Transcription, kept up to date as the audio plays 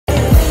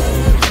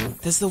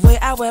Does the way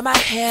I wear my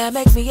hair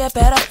make me a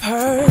better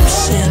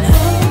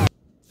person?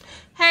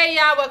 Hey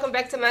y'all, welcome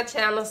back to my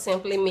channel,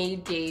 Simply Me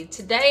D.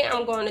 Today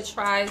I'm going to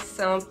try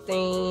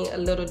something a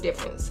little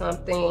different,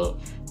 something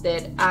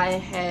that I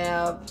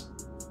have,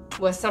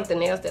 well,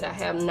 something else that I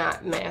have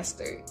not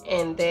mastered,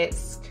 and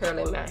that's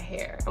curling my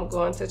hair. I'm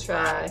going to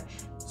try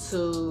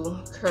to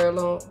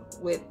curl them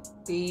with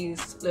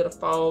these little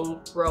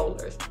foam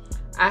rollers.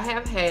 I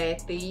have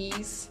had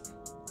these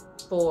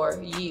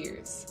for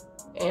years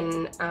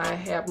and I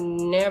have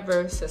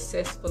never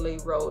successfully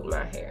rolled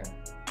my hair.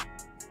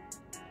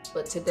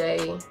 But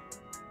today,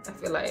 I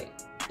feel like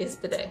it's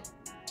the day.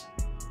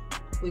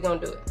 We're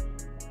gonna do it.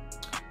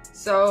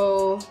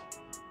 So,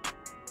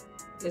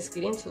 let's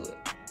get into it.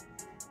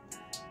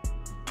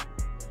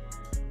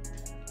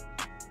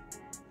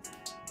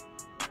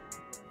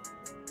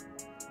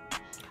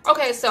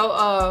 Okay,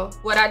 so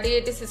what I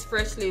did, this is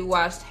freshly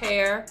washed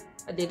hair.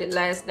 I did it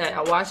last night.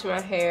 I washed my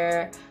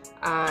hair,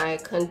 I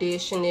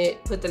conditioned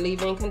it, put the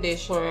leave-in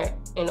conditioner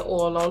and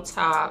oil on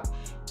top,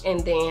 and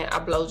then I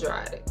blow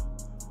dried it.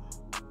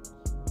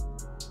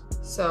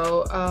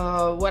 So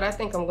what I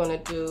think I'm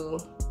gonna do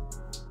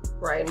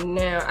right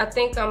now, I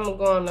think I'm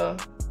gonna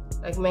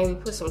like maybe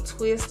put some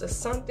twist or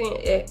something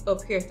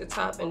up here at the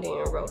top and then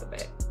roll it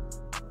back.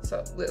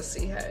 So we'll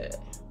see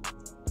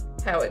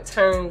how it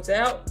turns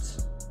out.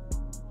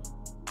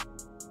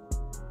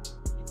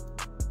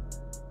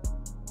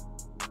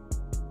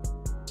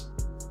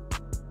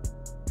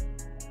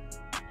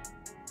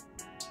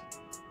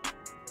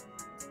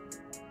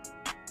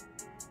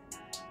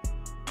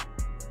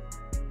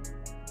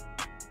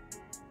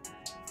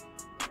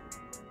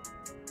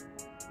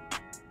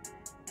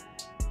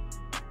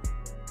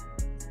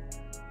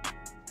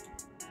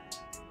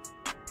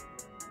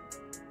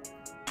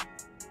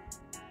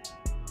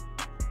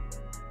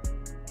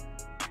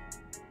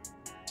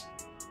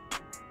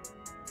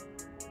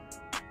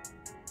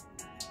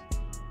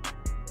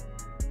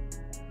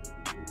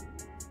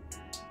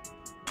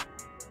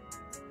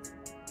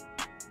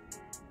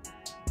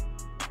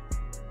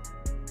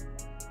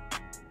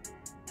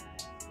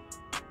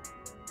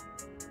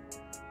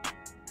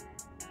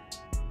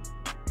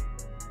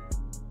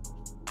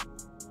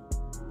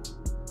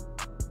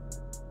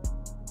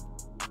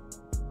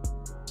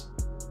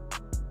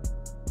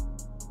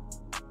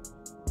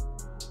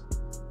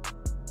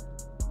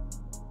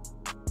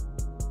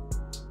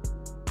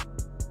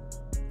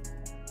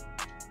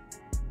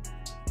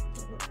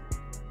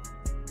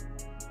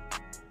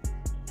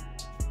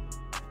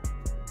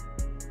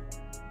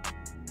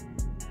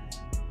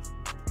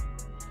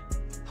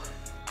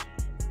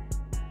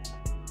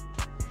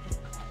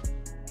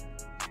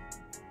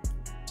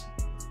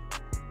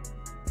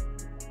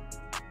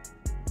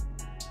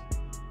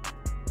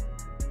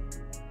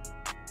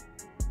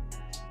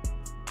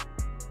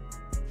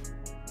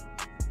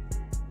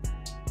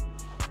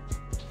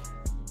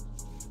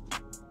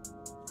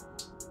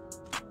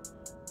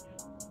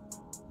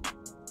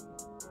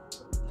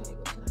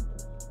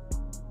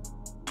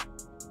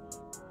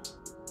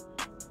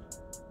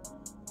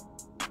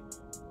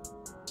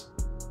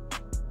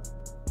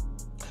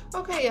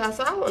 Okay, y'all,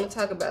 so I want to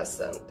talk about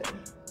something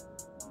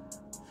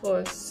for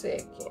a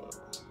second.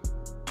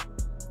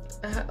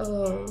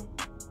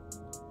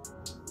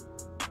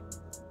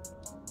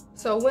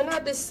 So when I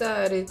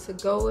decided to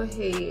go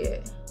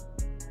ahead,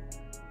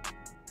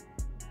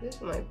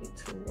 this might be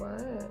too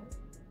wide,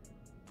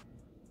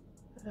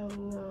 I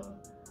don't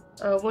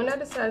know. When I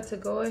decided to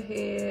go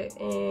ahead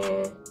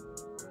and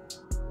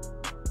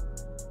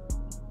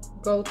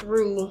go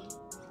through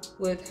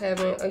with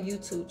having a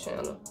YouTube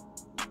channel,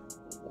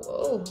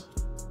 whoa.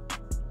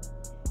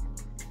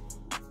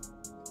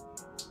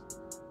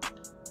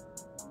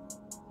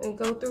 And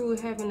go through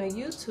having a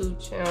YouTube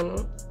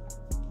channel,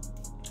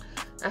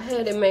 I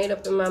had it made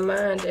up in my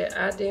mind that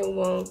I didn't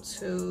want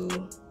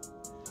to,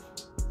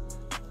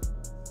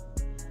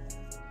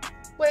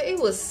 well, it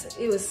was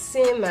I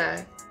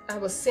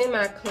was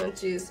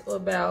semi-conscious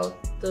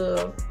about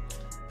the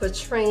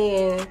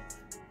portraying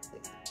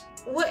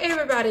what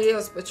everybody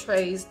else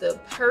portrays, the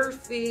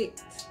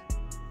perfect,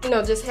 you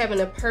know, just having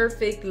a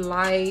perfect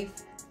life,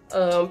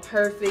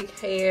 perfect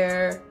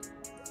hair,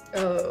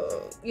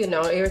 you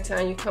know, every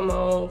time you come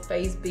on,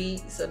 face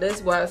beat. So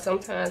that's why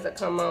sometimes I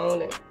come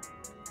on and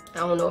I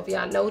don't know if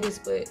y'all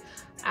noticed, but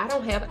I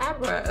don't have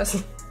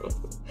eyebrows.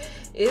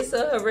 It's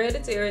a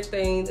hereditary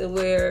thing to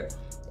where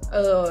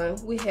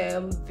we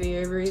have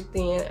very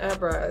thin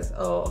eyebrows.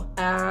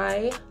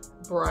 Eyebrows.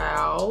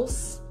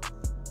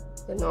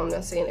 I know I'm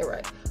not saying it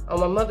right. On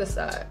my mother's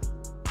side.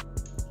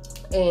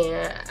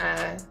 And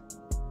I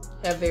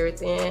have very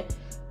thin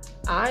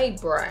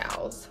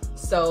eyebrows.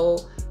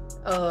 So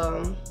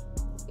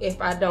if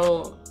I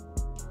don't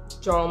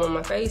draw them on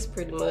my face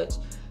pretty much,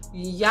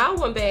 y'all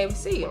won't be able to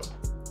see them.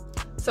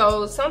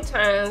 So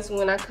sometimes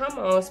when I come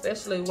on,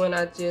 especially when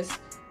I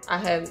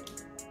have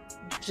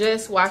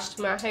just washed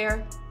my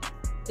hair,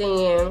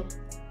 then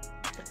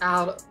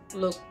I'll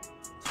look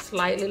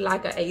slightly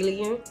like an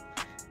alien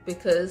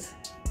because,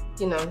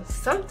 you know,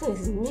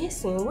 something's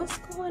missing. What's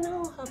going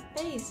on her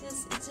face.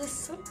 It's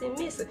just something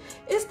missing.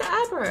 It's the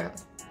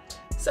eyebrows.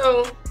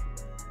 So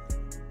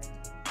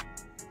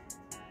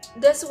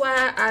that's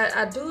why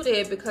I do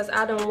that, because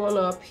I don't want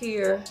to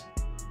appear,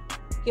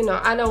 you know,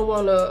 I don't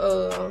want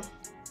to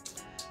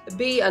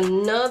be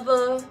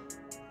another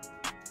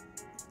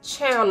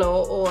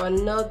channel or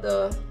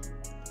another,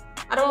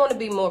 I don't want to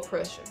be more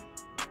pressure.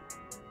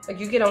 Like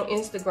you get on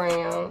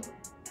Instagram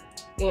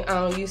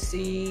and you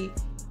see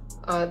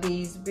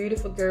these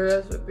beautiful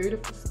girls with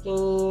beautiful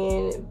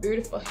skin,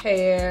 beautiful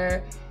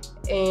hair,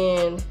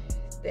 and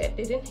that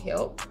didn't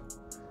help.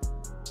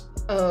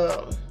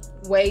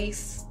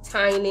 Waist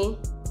tiny.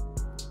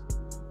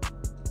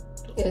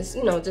 It's,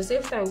 you know, just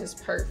everything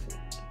just perfect.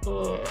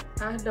 And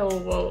I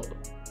don't want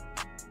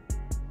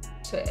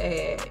to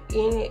add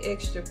any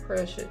extra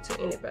pressure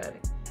to anybody.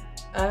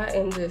 I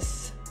am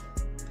just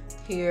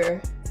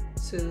here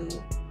to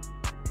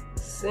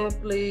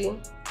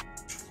simply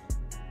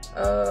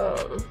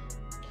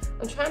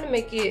I'm trying to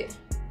make it,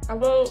 I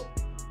want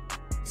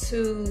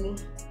to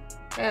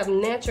have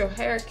natural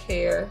hair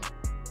care,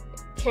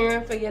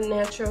 caring for your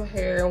natural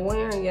hair,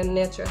 wearing your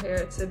natural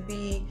hair to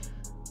be,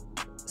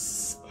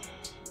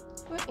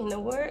 what in the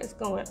world is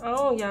going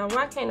on, y'all?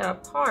 Why can't I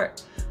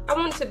part? I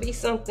want it to be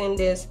something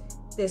that's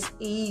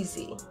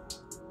easy.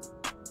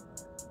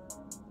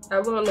 I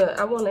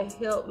wanna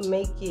help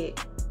make it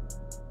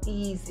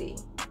easy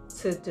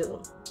to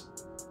do.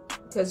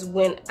 Because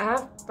when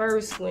I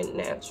first went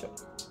natural,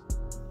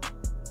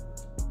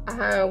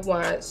 I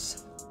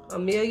watched a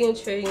million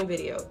trillion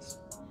videos,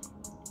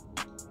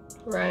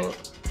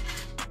 right?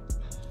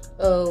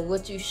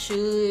 What you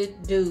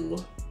should do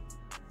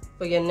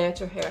for your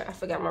natural hair. I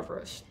forgot my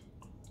brush.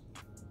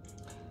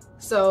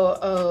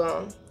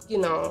 So, you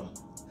know,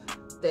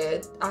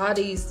 that all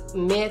these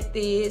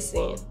methods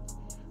and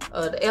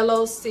the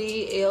LOC,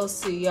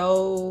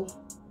 LCO,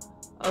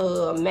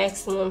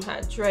 maximum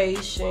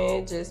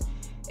hydration, just,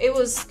 it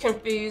was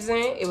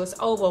confusing, it was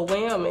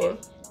overwhelming.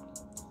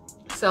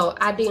 So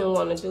I didn't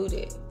want to do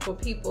that. For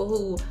people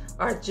who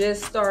are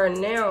just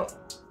starting out,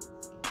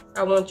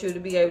 I want you to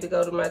be able to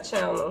go to my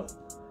channel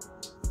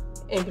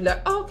and be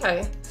like,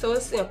 okay, so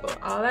it's simple.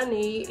 All I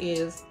need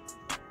is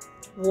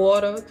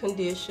water,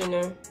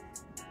 conditioner,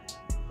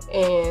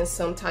 and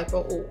some type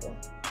of oil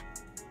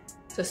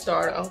to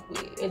start off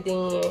with. And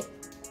then,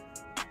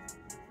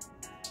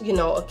 you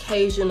know,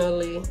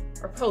 occasionally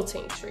a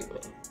protein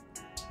treatment.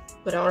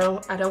 But I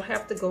don't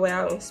have to go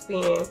out and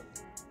spend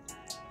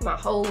my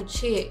whole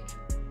check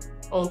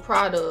on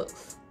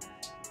products.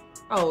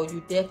 Oh,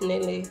 you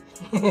definitely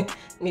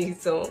need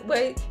some.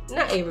 But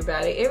not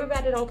everybody.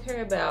 Everybody don't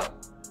care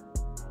about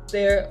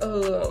their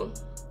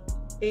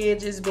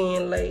edges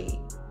being laid.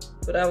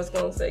 But I was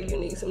gonna say you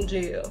need some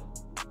gel.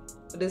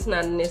 But it's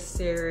not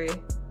necessary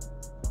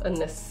a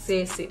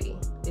necessity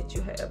that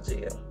you have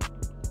gel.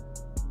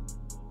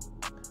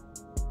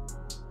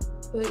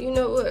 But you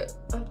know what?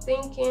 I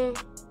think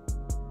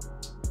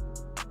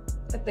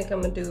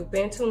I'm gonna do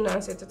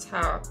Bantuknots at the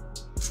top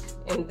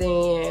and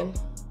then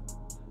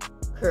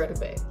curl the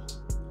back.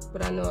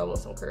 But I know I want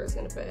some curls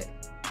in the back.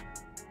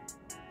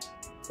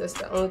 That's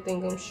the only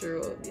thing I'm sure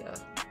of, y'all.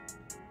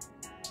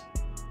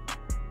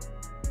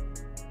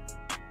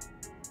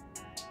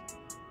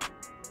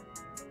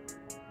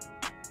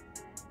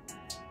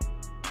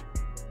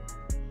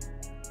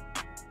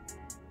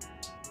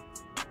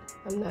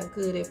 I'm not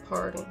good at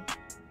parting,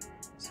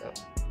 so.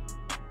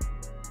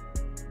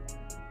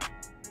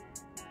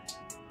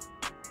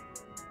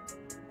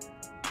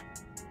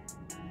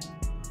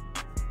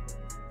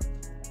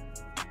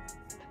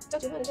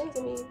 Touch your honey,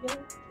 to me, yeah.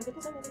 I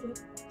think something to do.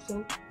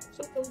 Soon.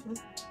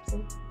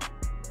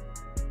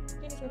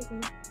 Get it ready,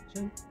 girl.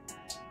 Soon.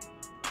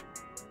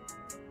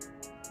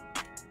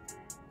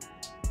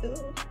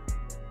 Ooh.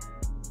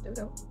 There we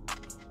go.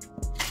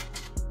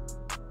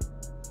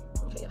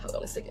 Okay, hold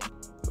on a second.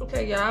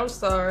 Okay, y'all, I'm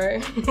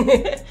sorry.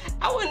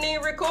 I wasn't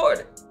even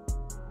recording.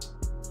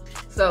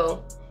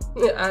 So,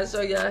 yeah, I'll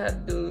show y'all how to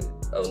do it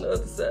on the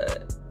other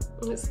side.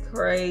 It's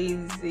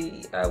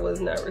crazy. I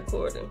was not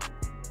recording.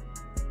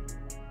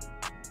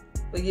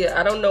 But yeah,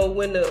 I don't know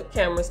when the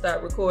camera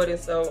stopped recording,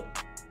 so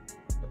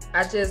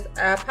I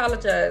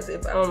apologize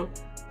if I'm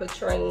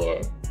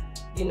portraying,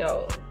 you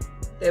know,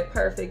 that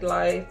perfect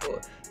life,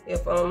 or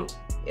if I'm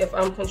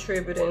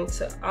contributing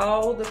to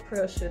all the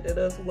pressure that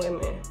us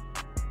women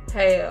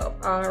have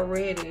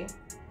already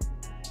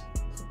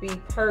to be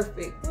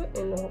perfect.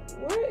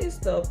 Where is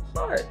the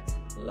part,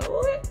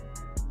 Lord?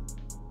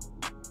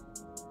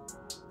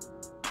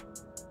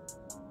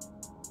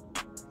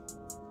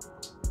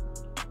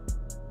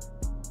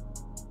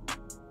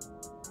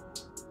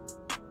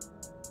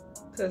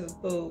 Cause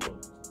boo,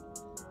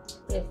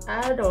 if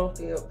I don't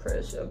feel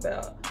pressure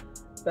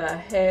by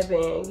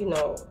having, you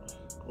know,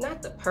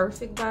 not the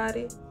perfect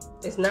body,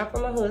 it's not for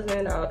my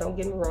husband at all, don't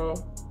get me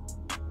wrong.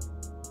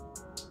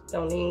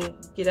 Don't even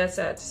get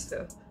outside the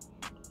stuff.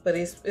 But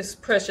it's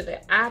pressure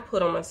that I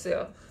put on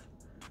myself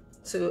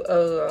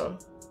to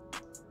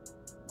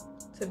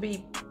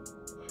be,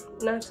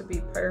 not to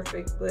be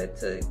perfect, but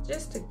to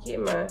just to get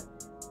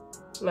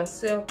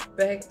myself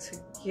back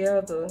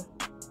together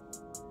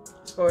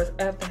as far as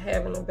after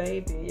having a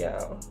baby,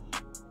 y'all.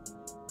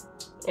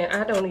 And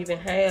I don't even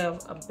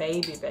have a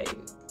baby.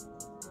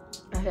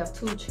 I have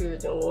 2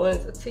 children.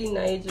 One's a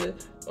teenager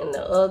and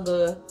the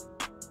other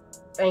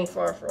ain't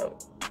far from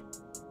it.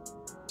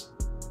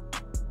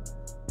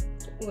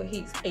 Well,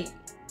 he's 8.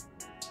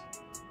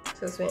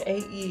 So it's been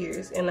 8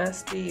 years and I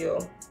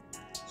still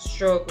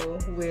struggle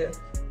with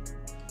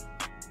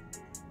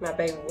my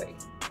baby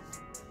weight.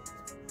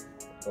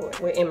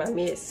 Or in my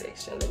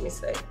midsection, let me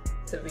say,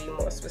 to be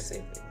more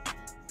specific.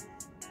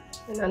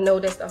 And I know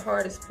that's the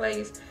hardest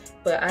place,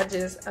 but I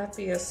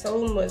feel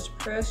so much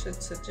pressure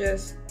to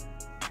just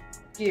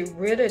get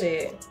rid of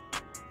that.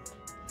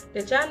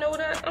 Did y'all know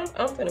that?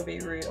 I'm finna be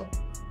real.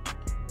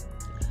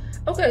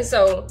 Okay,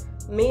 so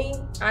me,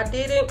 I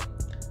didn't.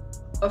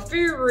 A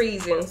few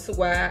reasons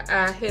why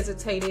I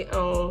hesitated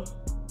on,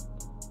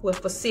 well,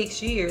 for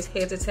 6 years,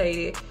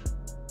 hesitated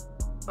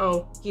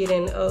on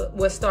getting,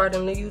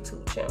 starting the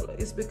YouTube channel.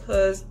 It's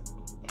because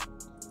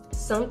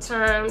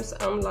sometimes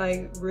I'm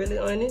like really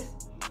honest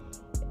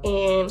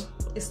and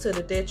it's to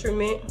the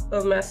detriment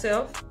of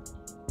myself.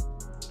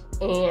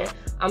 And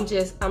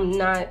I'm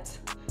not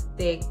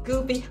that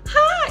goofy.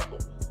 Hi!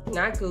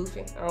 Not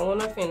goofy. I don't want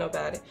to offend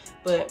nobody,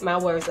 but my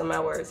words are my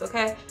words,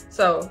 okay?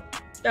 So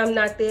I'm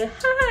not that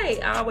hi,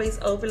 always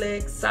overly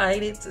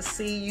excited to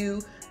see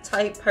you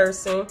type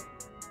person.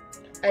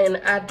 And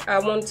I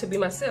want to be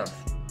myself.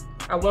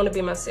 I want to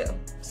be myself.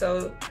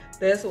 So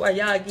that's why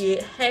y'all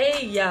get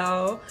hey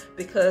y'all,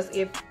 because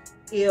if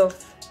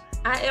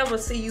I ever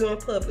see you in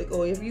public,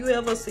 or if you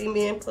ever see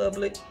me in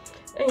public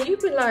and you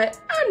be like,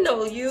 I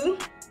know you.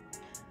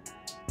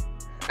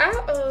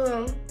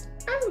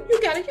 You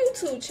got a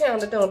YouTube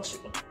channel, don't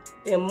you?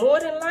 Then more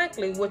than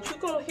likely what you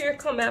gonna hear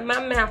come out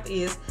my mouth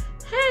is,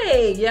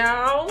 hey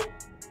y'all.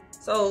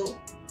 So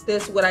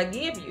that's what I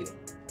give you.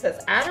 Cause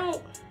I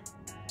don't,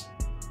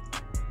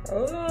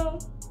 hold on.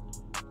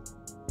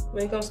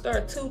 We ain't gonna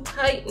start too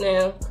tight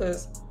now,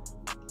 cause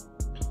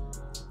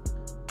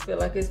I feel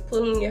like it's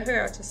pulling your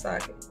hair out your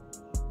socket.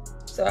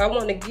 So I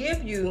want to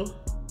give you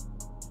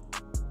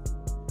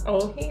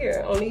on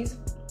here, on these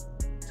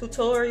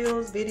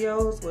tutorials,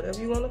 videos, whatever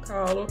you want to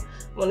call them,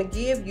 I want to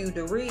give you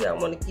the real. I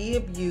want to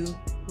give you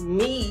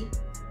me,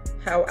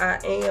 how I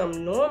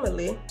am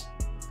normally,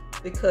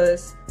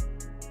 because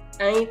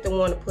I ain't the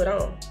one to put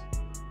on.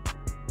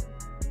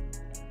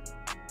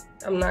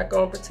 I'm not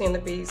gonna pretend to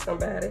be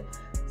somebody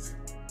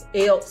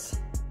else.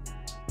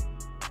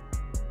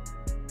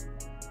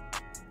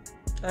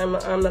 I'm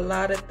a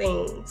lot of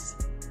things,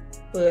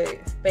 but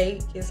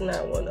fake is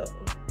not one of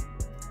them.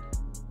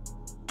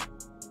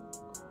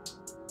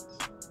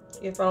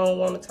 If I don't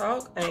want to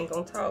talk, I ain't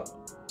gonna talk.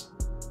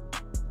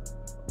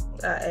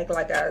 I act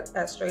like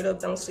I straight up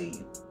don't see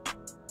you.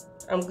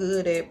 I'm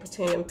good at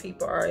pretending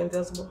people are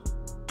invisible.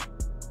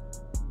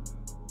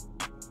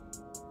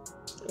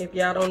 If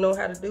y'all don't know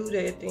how to do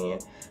that, then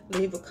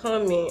leave a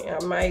comment.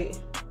 I might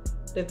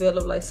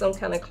develop like some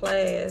kind of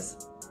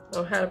class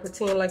on how to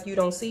pretend like you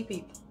don't see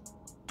people.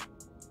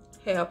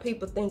 Have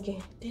people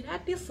thinking, did I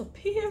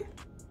disappear?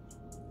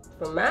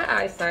 From my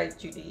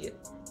eyesight, you did.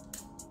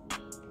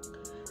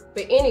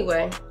 But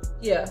anyway,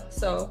 yeah,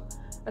 so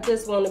I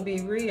just want to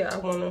be real. I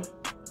want to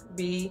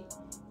be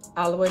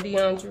all the way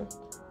DeAndre.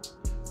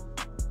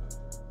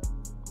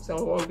 So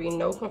there won't be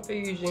no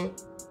confusion.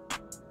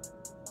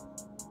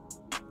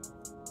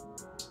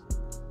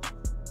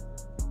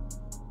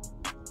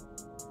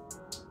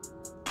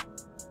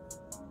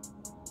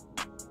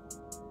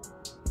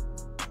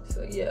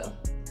 So yeah,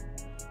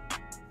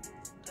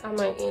 I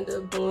might end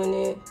up doing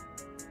it.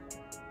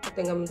 I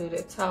think I'm gonna do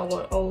that top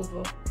one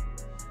over,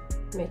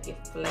 make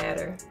it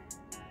flatter,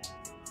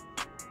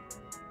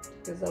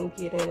 because I'm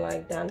getting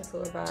like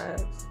dinosaur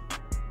vibes.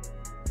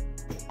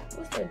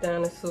 What's that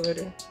dinosaur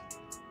there?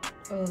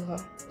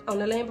 On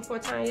The Land Before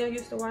Time, y'all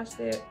used to watch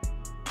that?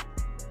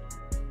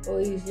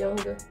 When he was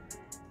younger.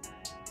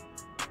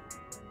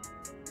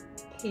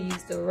 He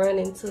ran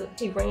into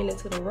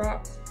the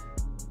rocks,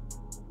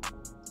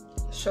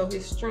 show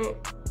his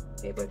strength.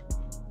 Hey, but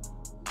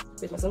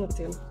bitch, my son would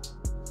tell me.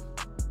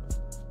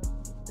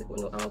 They would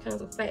know all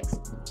kinds of facts.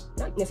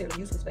 Not necessarily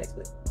useless facts,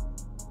 but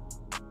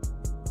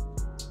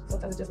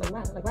sometimes it's just like,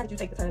 why? Like, why did you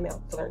take the time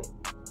out to learn it?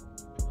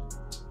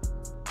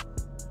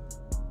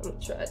 I'm gonna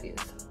try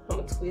this. I'm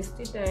gonna twist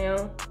it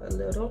down a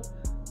little,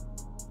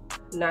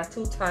 not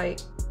too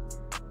tight,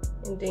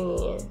 and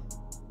then,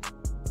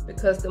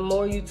 because the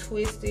more you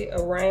twist it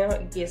around,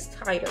 it gets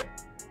tighter.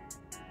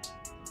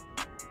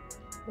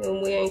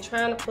 And we ain't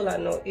trying to pull out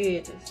no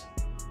edges.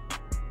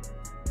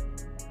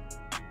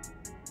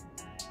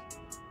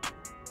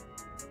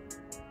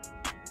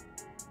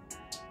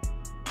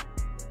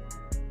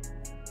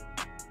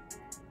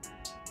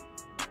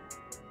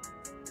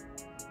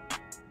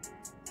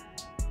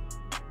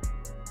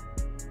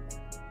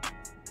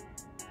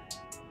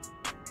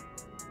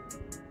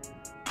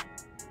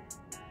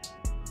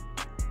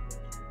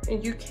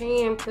 And you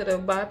can put a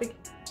bobby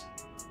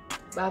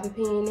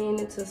pin in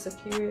it to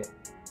secure it.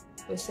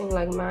 But it seems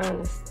like mine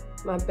is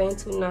my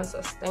Bantuknots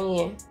are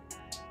staying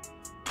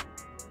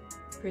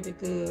pretty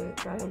good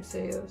by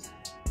themselves.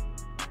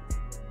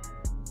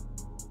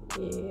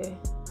 Yeah,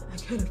 I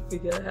gotta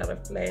figure out how to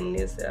flatten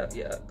this out,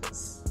 y'all,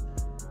 cause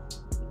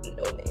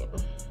no man.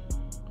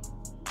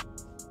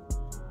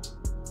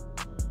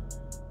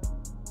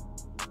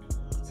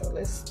 So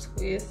let's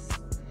twist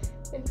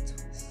and twist.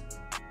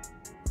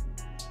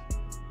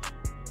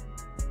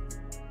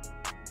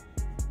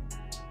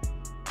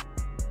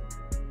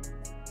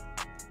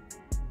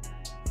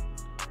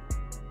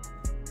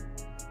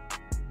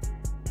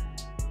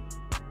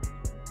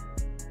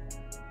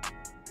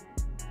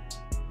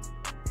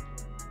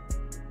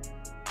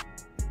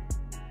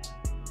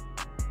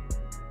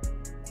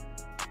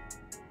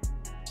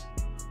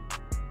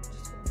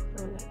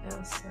 On the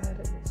outside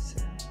of this.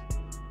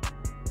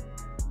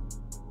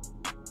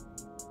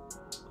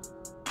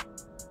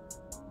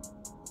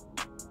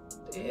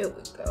 There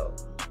we go.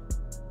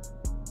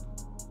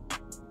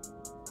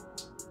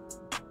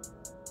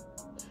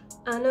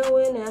 I know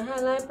when that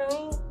highlight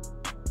bring,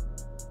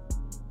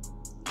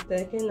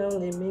 that can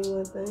only mean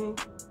one thing.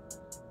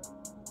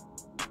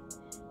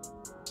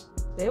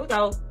 There we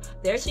go.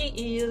 There she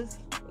is.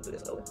 Let's do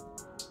this over.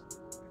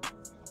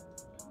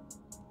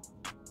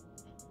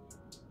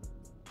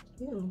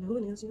 You don't know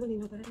who else. You don't need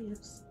nobody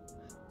else.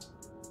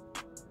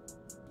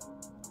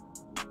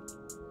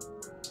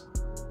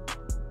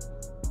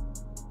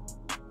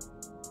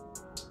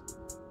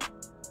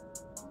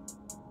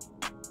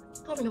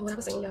 I don't remember what I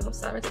was saying, y'all. I'm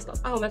sorry. I just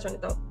lost all my train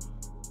of thought.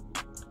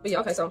 But yeah,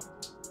 okay, so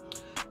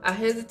I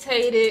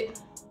hesitated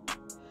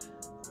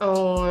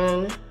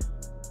on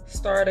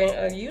starting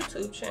a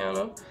YouTube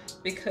channel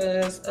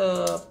because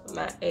of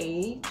my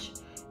age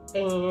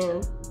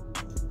and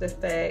the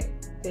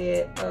fact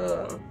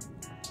that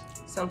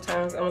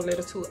sometimes I'm a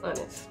little too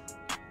honest.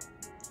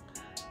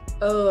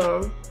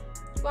 Well,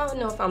 I don't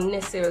know if I'm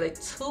necessarily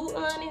too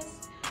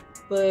honest,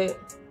 but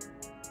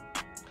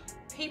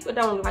people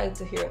don't like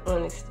to hear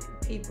honesty.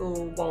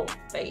 People want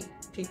fake.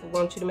 People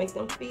want you to make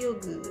them feel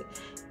good.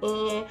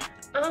 And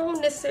I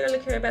don't necessarily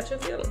care about your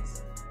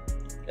feelings.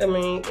 I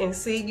mean, and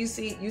you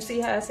see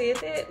how I said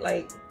that?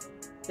 Like,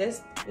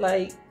 that's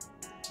like,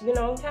 you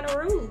know, kind of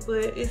rude,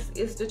 but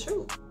it's the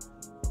truth.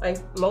 Like,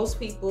 most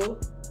people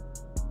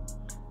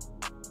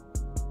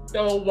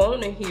don't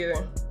want to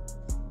hear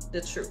the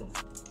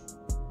truth.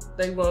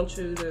 They want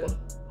you to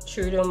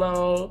cheer them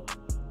on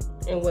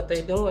and what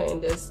they're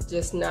doing. That's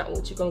just not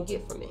what you're gonna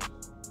get from me.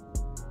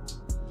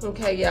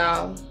 Okay,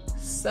 y'all.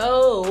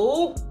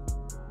 So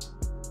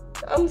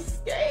I'm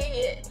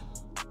scared.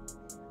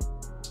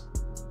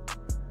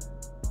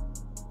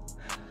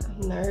 I'm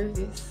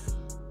nervous.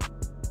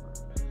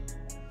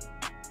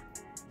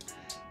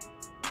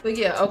 But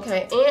yeah,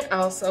 okay. And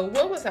also,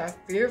 what was I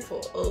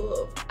fearful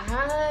of?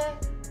 I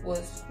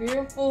was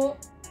fearful.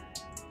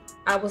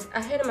 I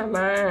had in my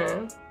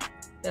mind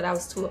that I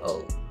was too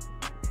old.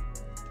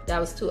 That I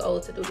was too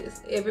old to do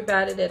this.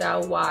 Everybody that I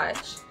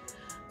watch,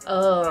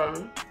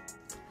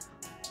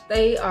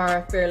 they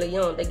are fairly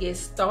young. They get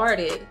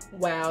started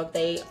while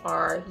they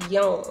are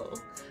young.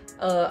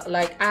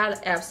 Like, I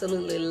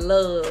absolutely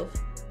love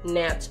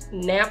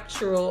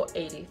Natural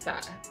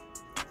 85.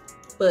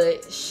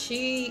 But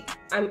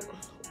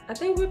I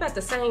think we're about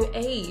the same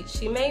age.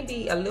 She may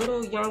be a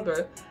little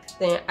younger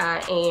than I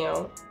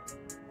am.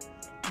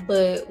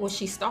 But when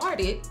she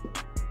started,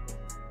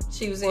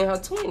 she was in her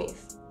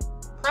 20s.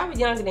 Probably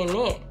younger than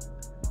that.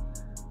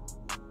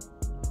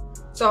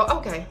 So,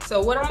 okay.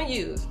 So, what I'm going to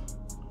use.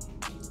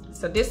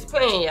 So, this is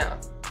plan, y'all.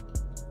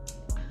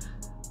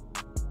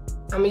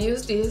 I'm going to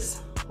use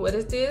this. What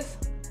is this?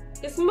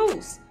 It's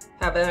mousse.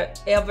 Have I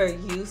ever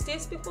used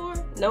this before?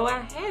 No,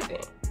 I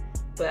haven't.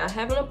 But I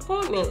have an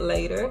appointment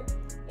later.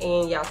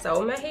 And y'all saw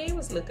what my hair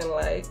was looking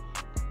like.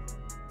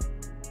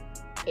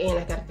 And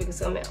I got to figure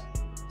something out.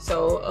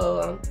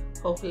 So,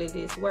 hopefully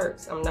this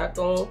works. I'm not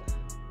going to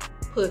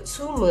put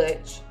too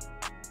much.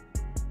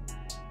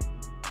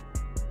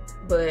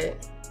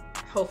 But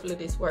hopefully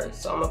this works.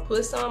 So, I'm going to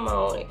put some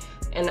on it.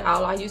 And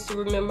all I used to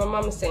remember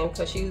Mama saying,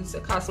 because she was a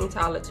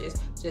cosmetologist,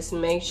 just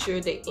make sure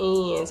the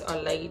ends are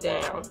laid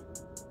down.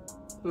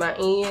 My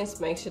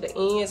ends, make sure the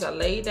ends are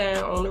laid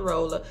down on the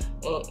roller,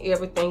 and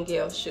everything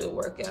else should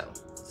work out.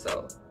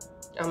 So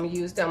I'm going to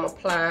use that. I'm going to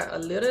apply a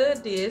little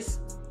of this,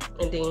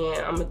 and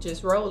then I'm going to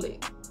just roll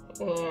it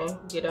and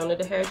get under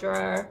the hair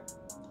dryer,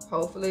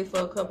 hopefully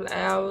for a couple of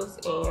hours,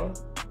 and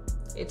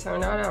it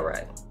turned out all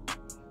right.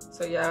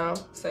 So y'all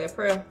say a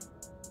prayer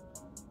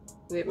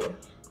with me.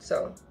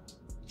 So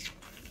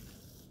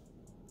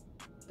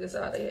this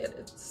all the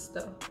head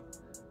stuff.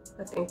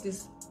 I think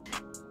this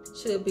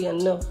should be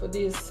enough for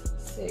this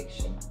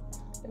section.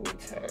 Let me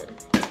turn.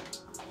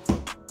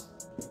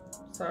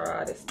 Sorry,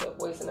 all this stuff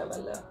wasting on my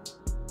left.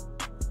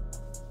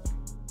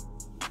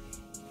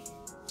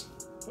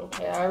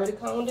 Okay, I already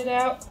combed it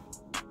out.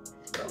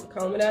 I'm gonna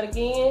comb it out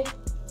again.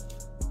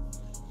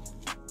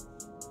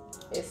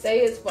 It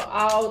says for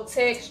all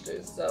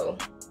textures, so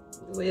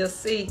we'll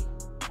see.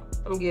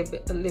 I'm gonna give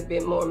it a little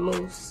bit more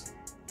mousse.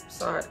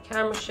 Sorry, the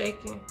camera's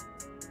shaking.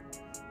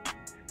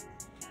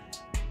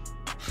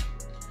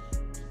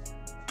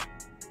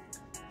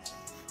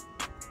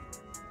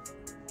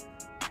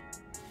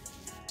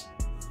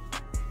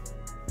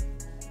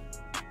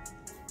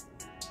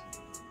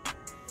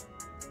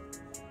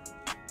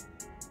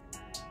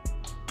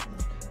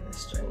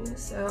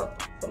 this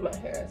out for my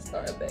hair and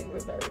start back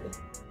reverting.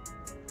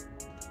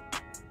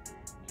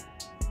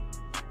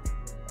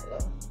 Hello.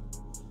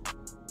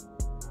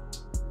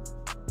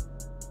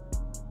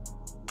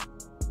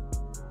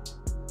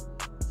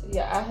 So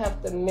yeah, I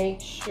have to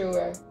make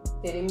sure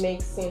that it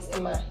makes sense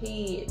in my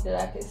head,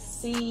 that I can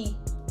see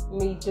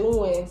me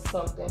doing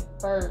something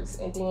first,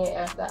 and then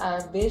after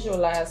I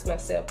visualize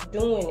myself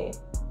doing it,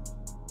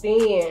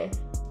 then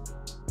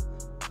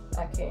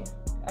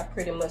I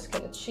pretty much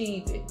can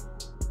achieve it.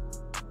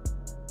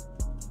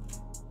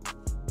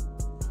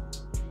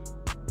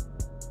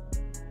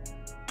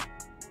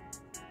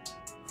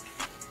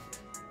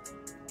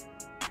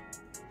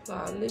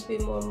 Apply a little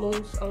bit more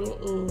mousse on the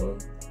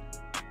end.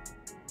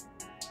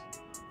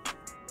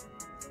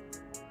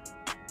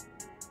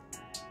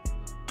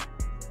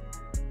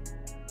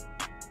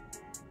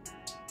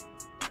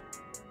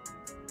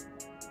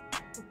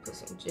 Put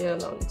some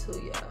gel on it too,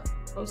 y'all.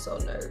 I'm so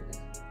nervous.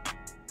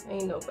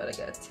 Ain't nobody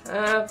got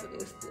time for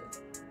this to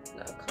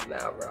not come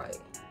out right.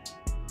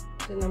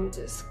 Then I'm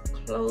just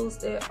close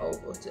that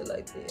over just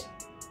like that.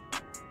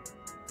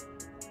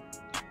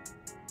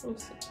 Let me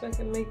see if I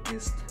can make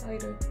this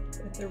tighter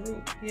at the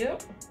root.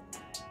 Yep.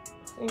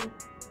 See?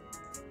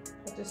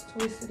 I just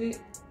twisted it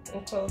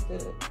and closed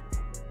it up.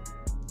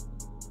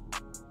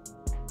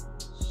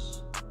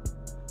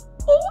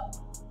 Oh!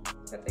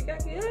 I think I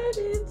got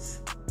it.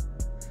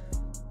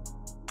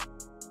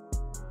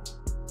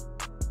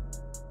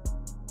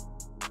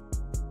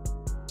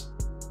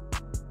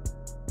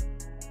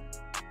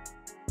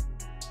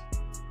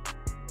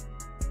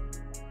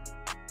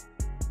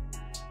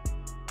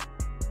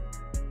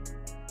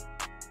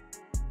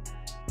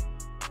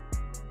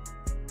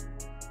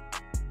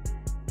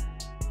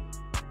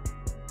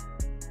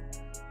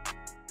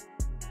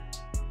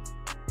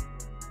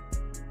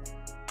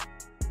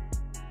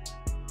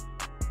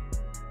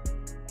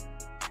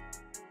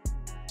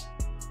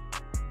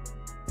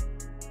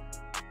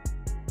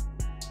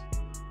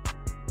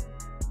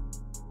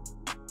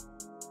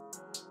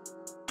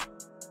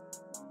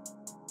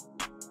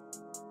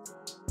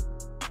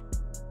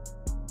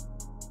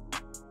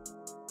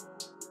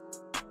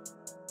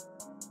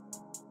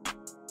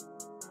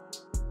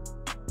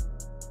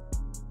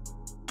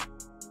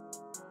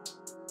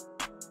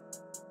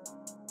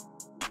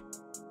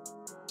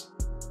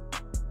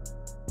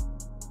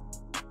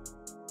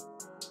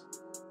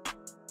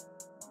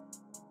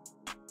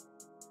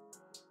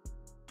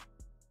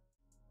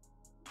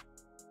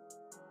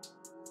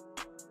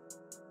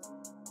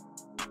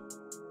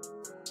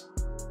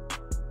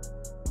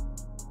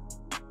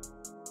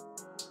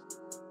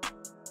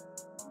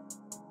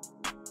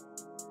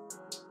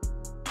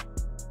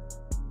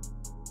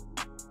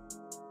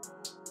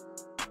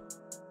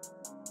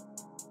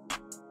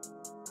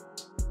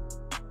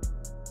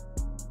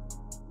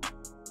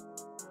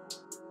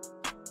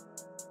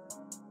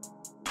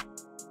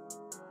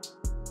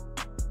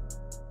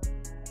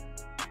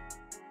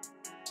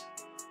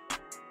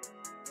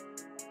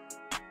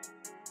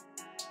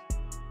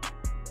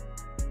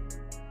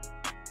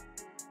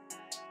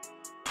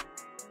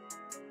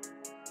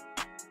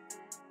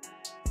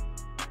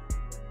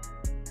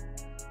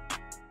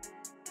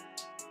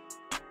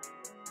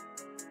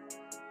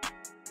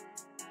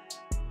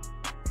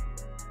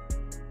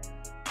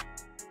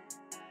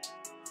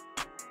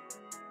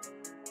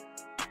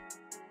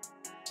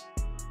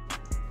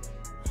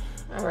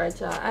 All right,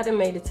 y'all, I done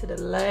made it to the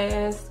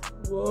last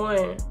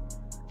one.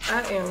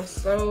 I am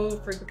so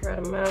freaking proud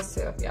of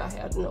myself. Y'all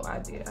have no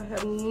idea. I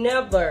have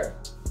never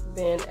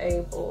been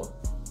able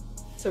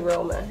to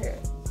roll my hair.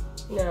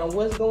 Now,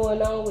 what's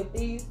going on with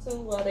these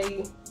two? While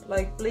they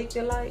like flicked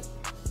it like?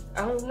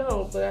 I don't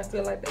know, but I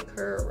feel like they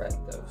curl right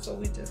though. So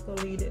we just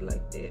gonna leave it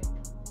like that.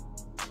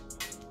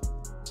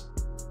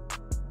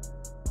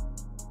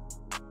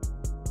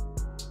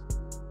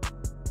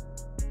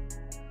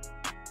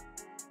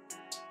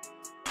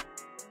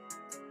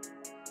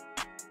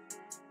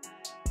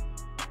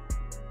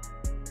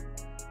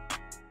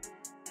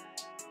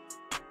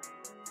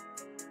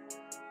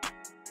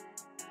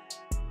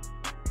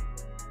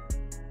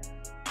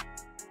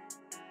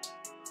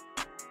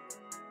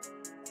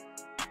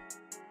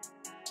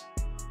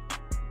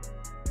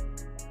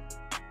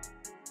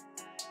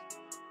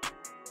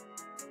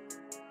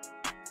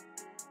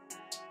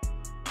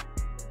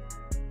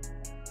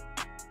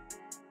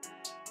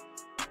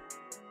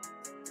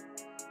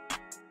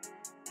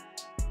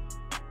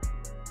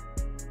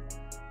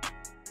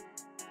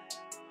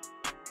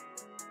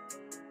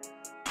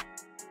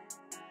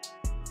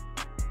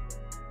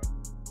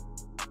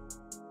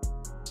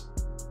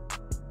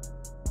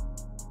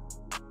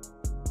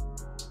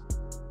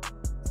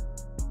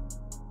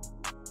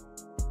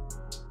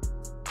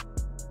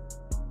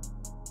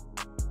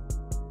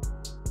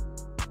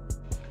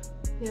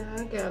 Yeah,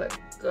 I gotta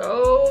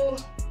go.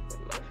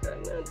 My hair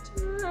not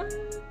dry.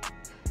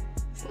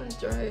 It's not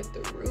dry at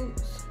the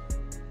roots.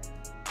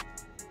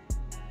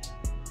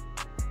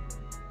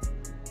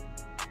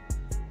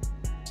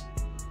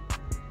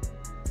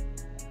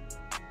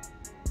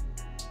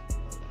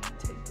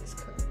 Take this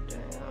curve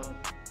down.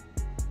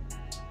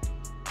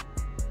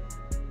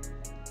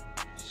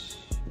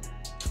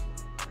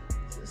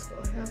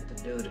 have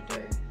to do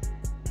today.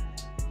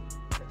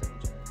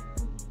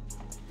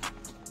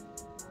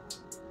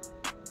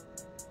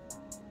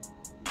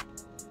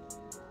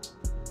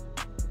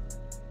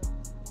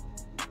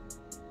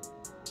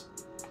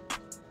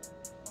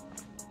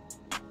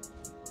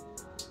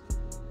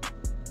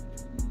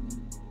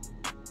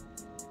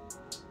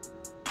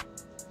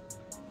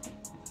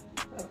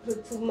 I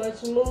put too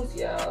much mousse,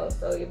 y'all.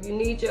 So if you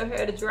need your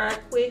hair to dry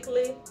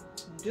quickly,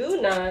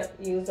 do not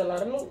use a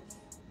lot of mousse.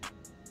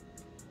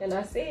 And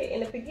I said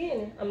in the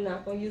beginning, I'm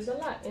not gonna use a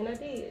lot, and I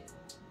did.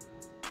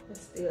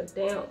 It's still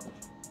damp.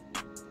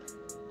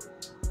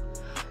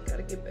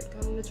 Gotta get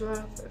back on the dry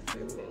for a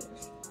few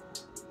minutes.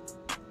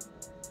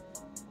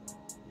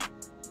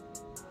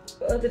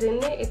 But other than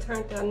that, it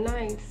turned out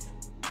nice.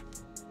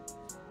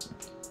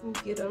 Let me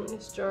get on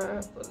this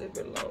dry for a little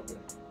bit longer.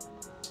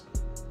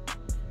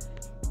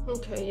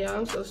 Okay, y'all,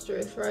 I'm so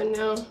stressed right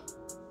now.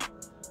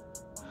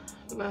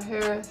 My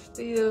hair is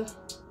still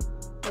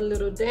a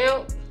little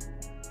damp.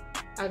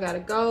 I gotta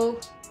go,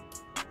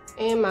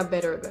 and my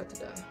battery about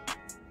to die.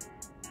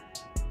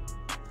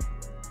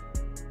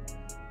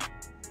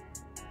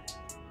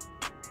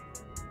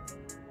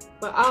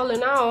 But all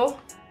in all,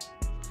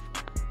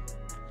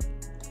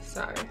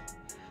 sorry.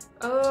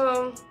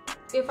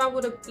 If I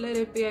would have let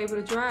it be able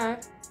to dry,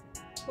 it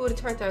would have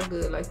turned out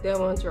good. Like that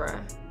one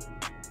dry,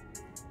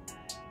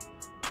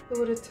 it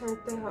would have turned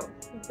out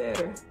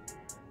better.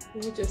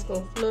 We're just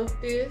gonna fluff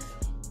this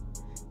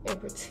and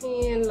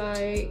pretend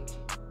like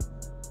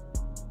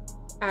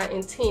I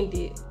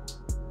intended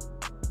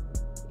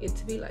it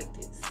to be like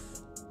this.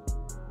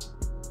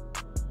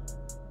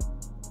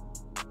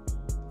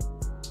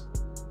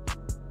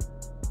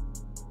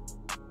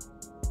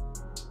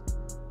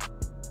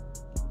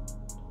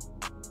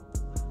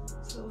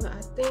 So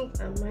I think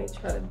I might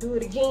try to do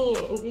it again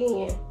and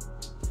then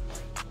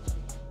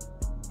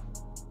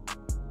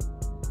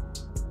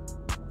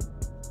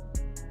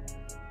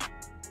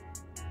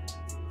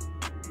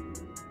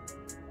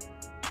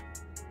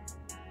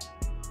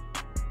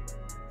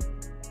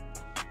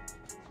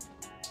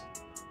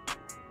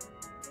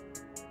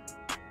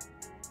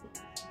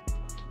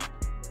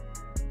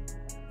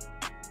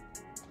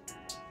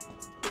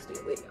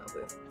still with y'all,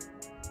 but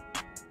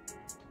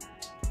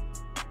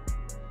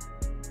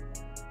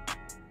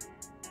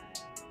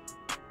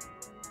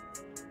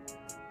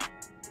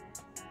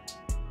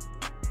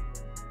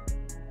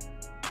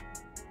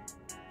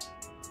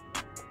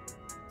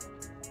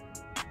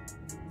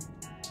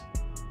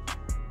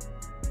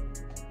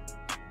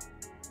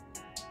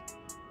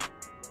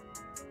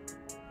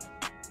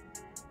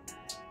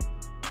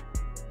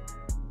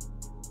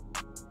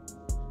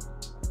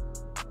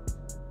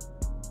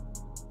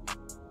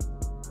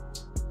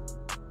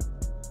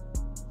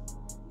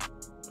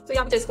so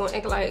y'all just gonna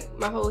act like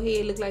my whole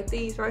head look like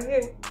these right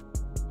here.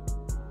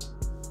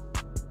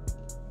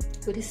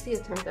 But it still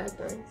turned out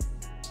nice.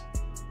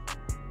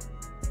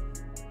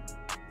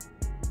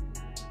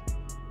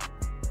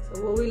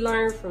 So what we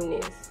learned from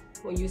this,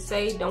 when you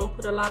say don't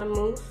put a lot of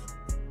mousse,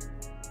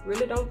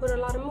 really don't put a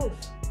lot of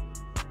mousse.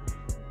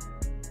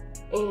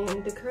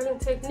 And the curling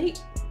technique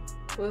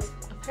was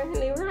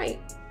apparently right.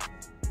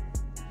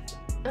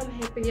 I'm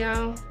happy,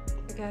 y'all.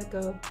 I gotta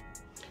go.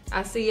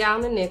 I'll see y'all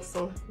in the next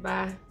one.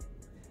 Bye.